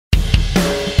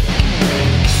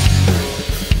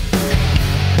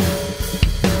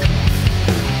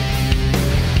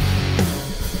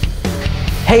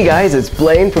Hey guys, it's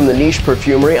Blaine from the Niche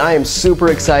Perfumery. I am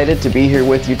super excited to be here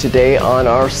with you today on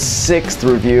our 6th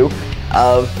review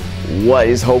of what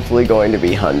is hopefully going to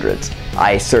be hundreds.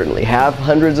 I certainly have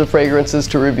hundreds of fragrances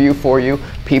to review for you.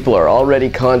 People are already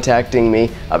contacting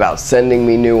me about sending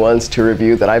me new ones to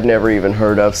review that I've never even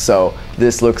heard of, so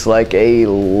this looks like a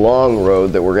long road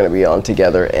that we're going to be on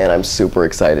together, and I'm super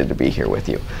excited to be here with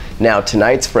you. Now,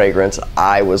 tonight's fragrance,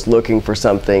 I was looking for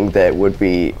something that would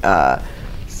be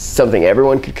something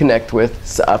everyone could connect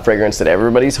with, a fragrance that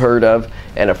everybody's heard of,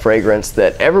 and a fragrance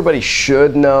that everybody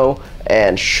should know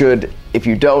and should, if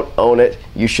you don't own it,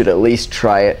 you should at least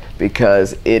try it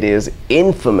because it is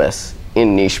infamous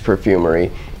in niche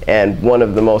perfumery and one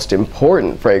of the most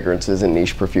important fragrances in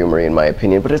niche perfumery in my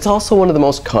opinion, but it's also one of the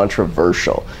most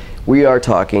controversial. We are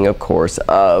talking, of course,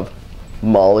 of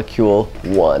Molecule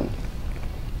 1.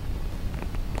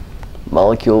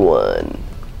 Molecule 1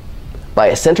 by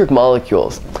Escentric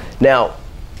Moleucles. Now,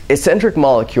 Escentric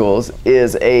Moleucles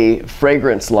is a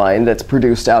fragrance line that's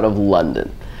produced out of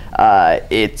London.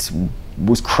 It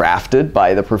was crafted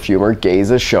by the perfumer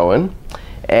Geza Schoen,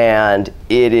 and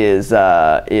it is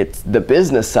it's the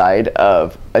business side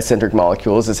of Escentric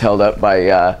Moleucles is held up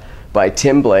by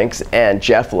Tim Blanks and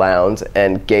Jeff Lowndes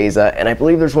and Geza, and I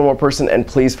believe there's one more person, and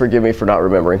please forgive me for not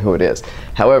remembering who it is.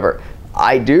 However,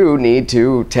 I do need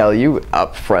to tell you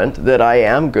up front that I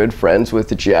am good friends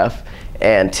with Jeff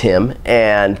and Tim,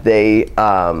 and they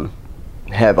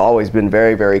have always been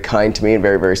very, very kind to me and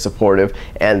very, very supportive,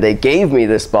 and they gave me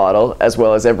this bottle as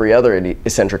well as every other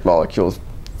Escentric Moleucles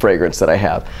fragrance that I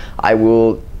have. I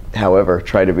will, however,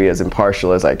 try to be as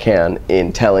impartial as I can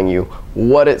in telling you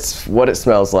what it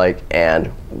smells like and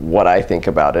what I think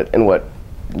about it, and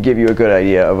give you a good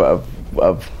idea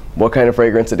of what kind of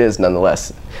fragrance it is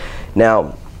nonetheless.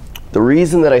 Now, the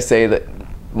reason that I say that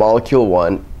Molecule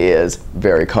 1 is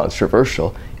very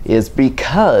controversial is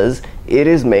because it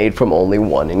is made from only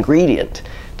one ingredient.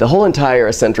 The whole entire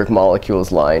Escentric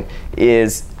Moleucles line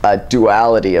is a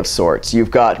duality of sorts.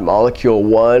 You've got Molecule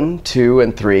 1, 2,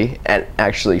 and 3, and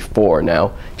actually 4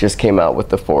 now, just came out with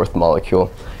the 4th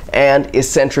molecule, and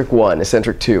Escentric 1,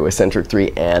 Escentric 2, Escentric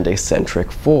 3, and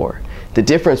Escentric 4. The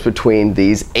difference between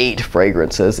these 8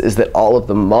 fragrances is that all of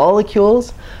the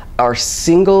molecules are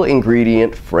single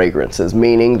ingredient fragrances,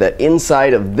 meaning that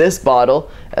inside of this bottle,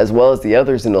 as well as the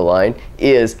others in the line,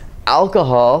 is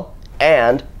alcohol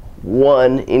and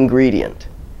one ingredient.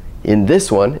 In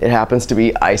this one, it happens to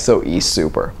be Iso-E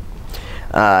Super.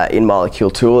 In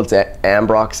Molecule 2, it's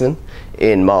ambroxan.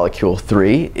 In Molecule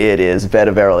 3, it is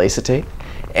vetiveryl acetate.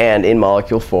 And in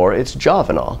Molecule 4, it's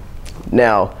javanol.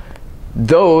 Now,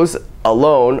 those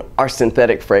alone are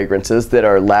synthetic fragrances that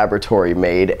are laboratory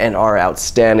made and are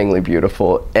outstandingly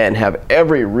beautiful and have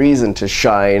every reason to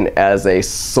shine as a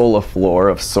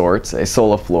soliflor of sorts. A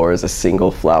soliflor is a single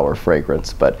flower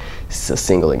fragrance, but it's a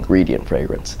single ingredient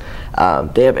fragrance.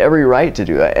 They have every right to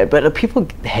do that, but people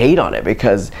hate on it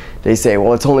because they say,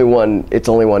 well, it's only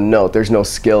one note. There's no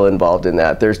skill involved in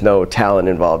that. There's no talent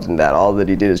involved in that. All that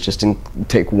he did is just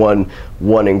take one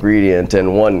ingredient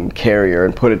and one carrier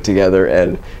and put it together,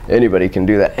 and anybody can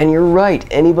do that. And you're right,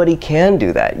 anybody can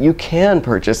do that. You can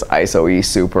purchase Iso-E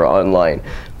Super online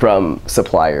from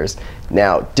suppliers.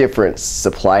 Now, different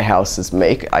supply houses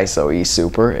make Iso-E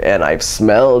Super, and I've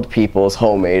smelled people's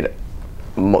homemade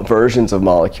versions of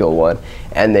Molecule 1,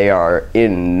 and they are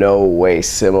in no way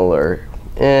similar.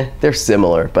 They're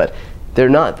similar, but they're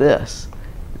not this.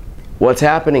 What's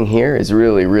happening here is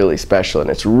really, really special, and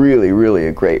it's really, really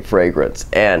a great fragrance.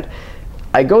 And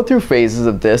I go through phases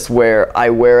of this where I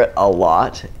wear it a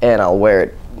lot, and I'll wear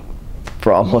it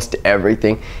for almost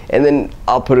everything, and then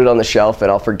I'll put it on the shelf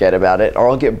and I'll forget about it, or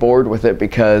I'll get bored with it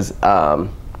because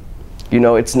you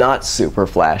know, it's not super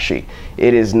flashy.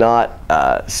 It is not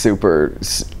super,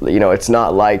 you know, it's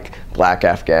not like Black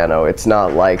Afghano. It's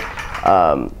not like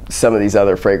some of these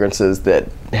other fragrances that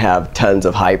have tons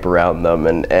of hype around them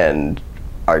and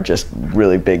are just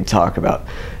really big talk about.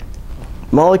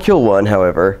 Molecule 1,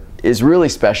 however, is really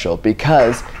special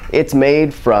because it's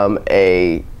made from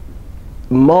a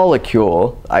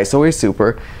molecule, Iso-E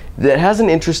Super, that has an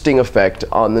interesting effect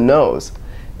on the nose.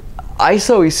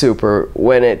 Iso-E Super,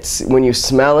 when you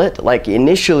smell it, like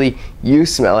initially you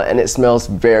smell it and it smells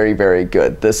very, very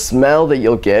good. The smell that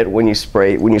you'll get when you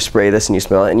spray this and you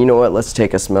smell it, and you know what, let's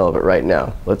take a smell of it right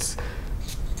now. Let's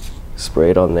spray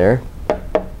it on there.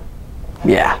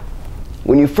 Yeah.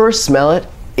 When you first smell it,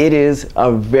 it is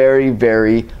a very,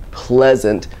 very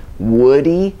pleasant,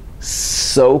 woody,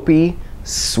 soapy,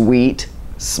 sweet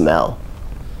smell.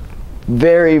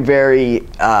 Very, very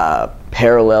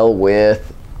parallel with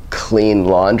clean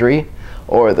laundry,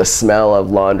 or the smell of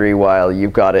laundry while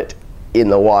you've got it in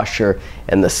the washer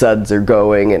and the suds are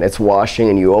going and it's washing,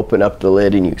 and you open up the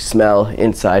lid and you smell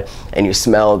inside, and you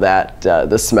smell that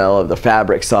the smell of the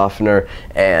fabric softener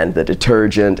and the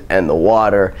detergent and the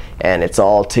water, and it's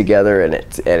all together, and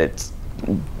it's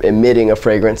emitting a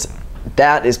fragrance.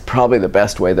 That is probably the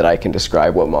best way that I can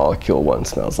describe what Molecule 1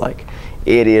 smells like.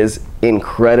 It is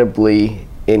incredibly,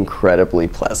 incredibly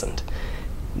pleasant.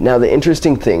 Now, the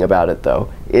interesting thing about it,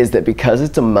 though, is that because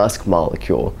it's a musk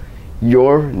molecule,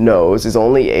 your nose is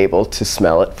only able to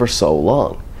smell it for so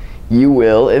long. You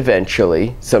will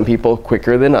eventually, some people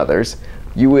quicker than others,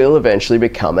 you will eventually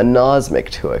become anosmic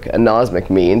to it. Anosmic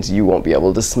means you won't be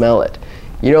able to smell it.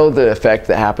 You know the effect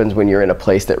that happens when you're in a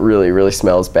place that really, really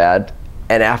smells bad,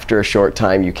 and after a short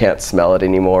time you can't smell it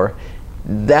anymore?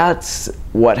 That's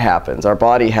what happens. Our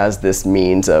body has this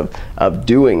means of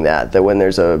doing that when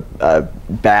there's a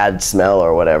bad smell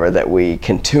or whatever, that we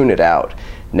can tune it out.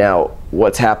 Now,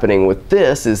 what's happening with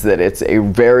this is that it's a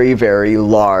very, very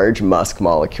large musk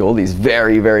molecule. These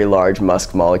very, very large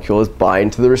musk molecules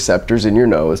bind to the receptors in your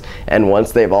nose, and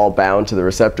once they've all bound to the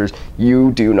receptors,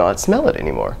 you do not smell it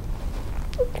anymore.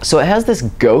 So it has this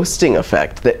ghosting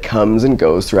effect that comes and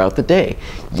goes throughout the day.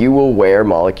 You will wear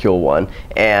Molecule 1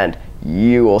 and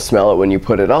you will smell it when you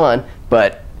put it on,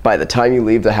 but by the time you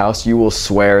leave the house, you will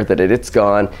swear that it's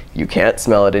gone, you can't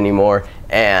smell it anymore,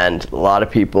 and a lot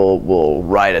of people will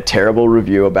write a terrible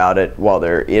review about it while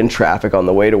they're in traffic on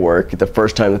the way to work the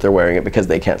first time that they're wearing it because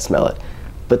they can't smell it.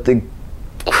 But the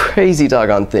crazy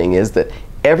doggone thing is that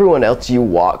everyone else you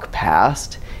walk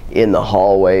past in the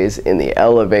hallways, in the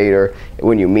elevator,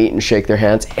 when you meet and shake their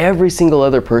hands, every single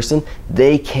other person,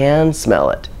 they can smell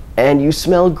it. And you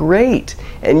smell great,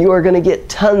 and you are going to get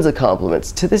tons of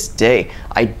compliments. To this day,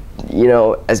 you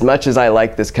know, as much as I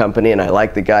like this company and I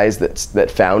like the guys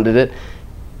that founded it,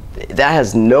 that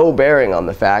has no bearing on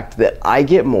the fact that I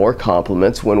get more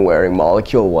compliments when wearing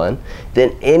Molecule 1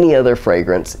 than any other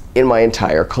fragrance in my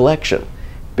entire collection,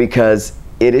 because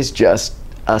it is just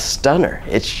a stunner.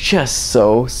 It's just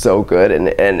so, so good,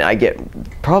 and I get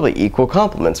probably equal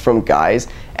compliments from guys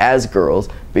as girls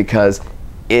because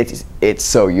it's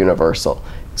so universal.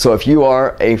 So if you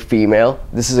are a female,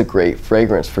 this is a great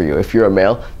fragrance for you. If you're a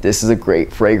male, this is a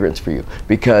great fragrance for you,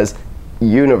 because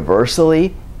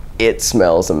universally it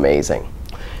smells amazing.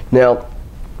 Now,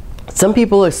 some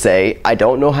people say, I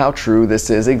don't know how true this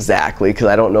is exactly because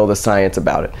I don't know the science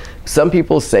about it. Some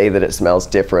people say that it smells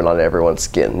different on everyone's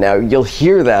skin. Now, you'll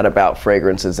hear that about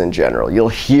fragrances in general. You'll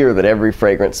hear that every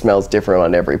fragrance smells different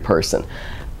on every person.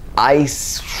 I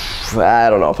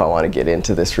don't know if I want to get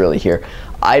into this really here.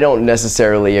 I don't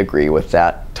necessarily agree with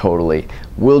that totally.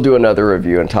 We'll do another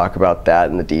review and talk about that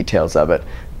and the details of it.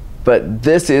 But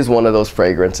this is one of those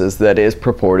fragrances that is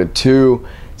purported to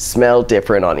smell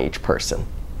different on each person.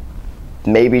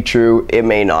 May be true, it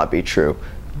may not be true.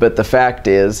 But the fact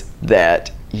is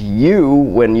that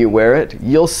when you wear it,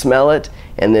 you'll smell it,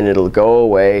 and then it'll go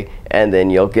away, and then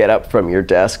you'll get up from your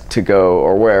desk to go,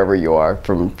 or wherever you are,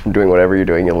 from doing whatever you're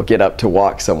doing, you'll get up to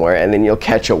walk somewhere, and then you'll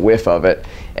catch a whiff of it,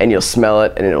 and you'll smell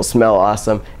it, and it'll smell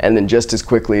awesome, and then just as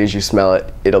quickly as you smell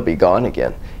it, it'll be gone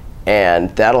again. And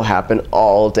that'll happen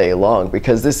all day long,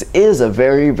 because this is a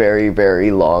very, very, very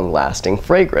long-lasting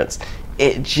fragrance.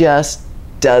 It just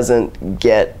doesn't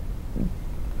get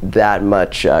that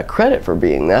much credit for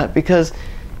being that, because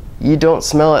you don't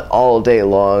smell it all day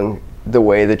long the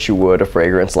way that you would a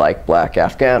fragrance like Black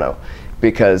Afghano,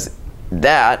 because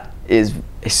that is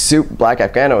Black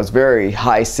Afghano is very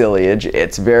high ciliage,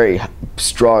 it's very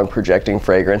strong projecting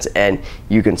fragrance, and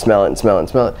you can smell it and smell it and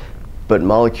smell it. But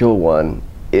Molecule 1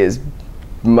 is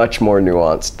much more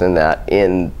nuanced than that,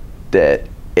 in that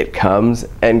it comes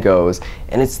and goes,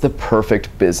 and it's the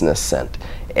perfect business scent.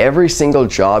 Every single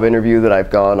job interview that I've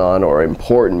gone on, or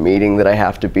important meeting that I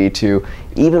have to be to,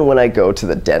 even when I go to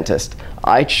the dentist,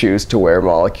 I choose to wear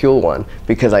Molecule 1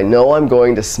 because I know I'm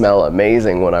going to smell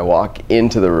amazing when I walk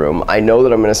into the room. I know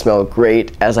that I'm going to smell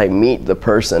great as I meet the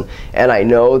person, and I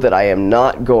know that I am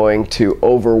not going to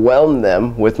overwhelm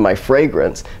them with my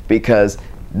fragrance, because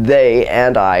they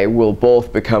and I will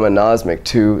both become anosmic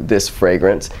to this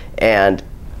fragrance, and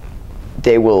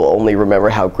they will only remember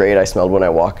how great I smelled when I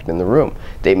walked in the room.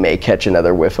 They may catch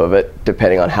another whiff of it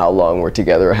depending on how long we're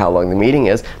together or how long the meeting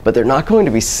is, but they're not going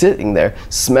to be sitting there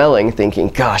smelling thinking,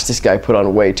 gosh, this guy put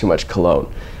on way too much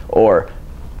cologne. Or,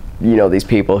 you know, these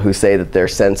people who say that they're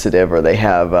sensitive, or they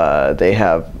have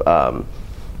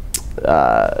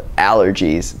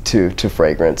allergies to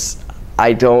fragrance.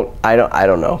 I don't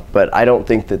know, but I don't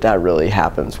think that really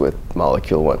happens with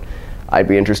Molecule 1. I'd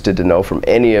be interested to know from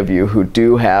any of you who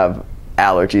do have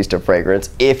allergies to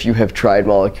fragrance, if you have tried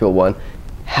Molecule 1,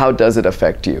 how does it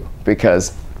affect you?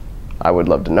 Because I would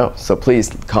love to know. So please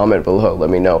comment below, let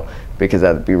me know, because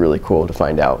that would be really cool to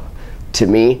find out. To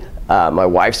me, my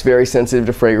wife's very sensitive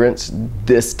to fragrance.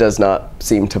 This does not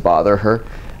seem to bother her.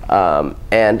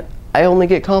 And I only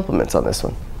get compliments on this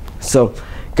one. So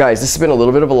guys, this has been a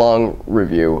little bit of a long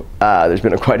review. There's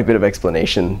been quite a bit of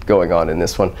explanation going on in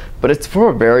this one, but it's for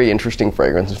a very interesting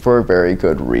fragrance and for a very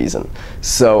good reason.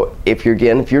 So if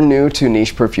you're new to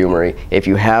niche perfumery, if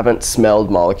you haven't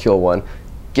smelled Molecule 1,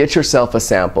 get yourself a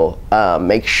sample.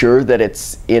 Make sure that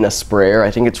it's in a sprayer.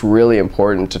 I think it's really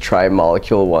important to try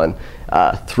Molecule 1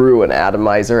 through an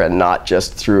atomizer and not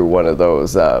just through one of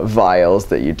those vials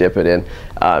that you dip it in.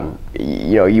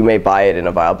 You know, you may buy it in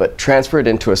a vial, but transfer it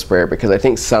into a sprayer, because I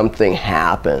think something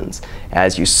happens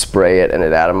as you spray it and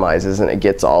it atomizes and it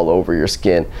gets all over your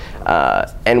skin.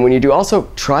 And when you do, also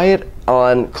try it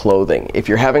on clothing. If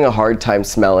you're having a hard time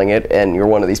smelling it and you're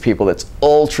one of these people that's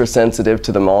ultra sensitive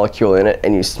to the molecule in it,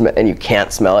 and you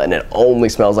can't smell it and it only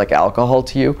smells like alcohol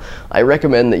to you, I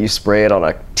recommend that you spray it on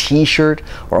a t-shirt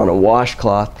or on a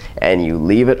washcloth and you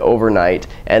leave it overnight,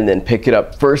 and then pick it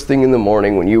up first thing in the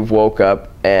morning when you've woke up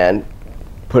and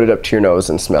put it up to your nose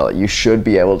and smell it. You should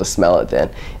be able to smell it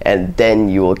then, and then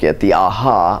you will get the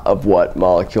aha of what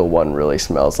Molecule 1 really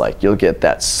smells like. You'll get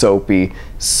that soapy,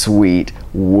 sweet,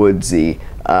 woodsy,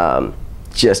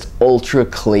 just ultra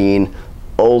clean,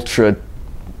 ultra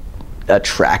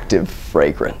attractive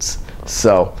fragrance.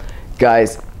 So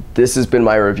guys, this has been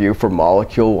my review for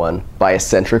Molecule 1 by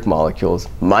Escentric Moleucles.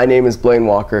 My name is Blaine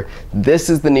Walker. This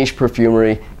is the Niche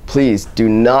Perfumery. Please do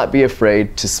not be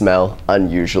afraid to smell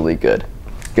unusually good.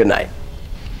 Good night.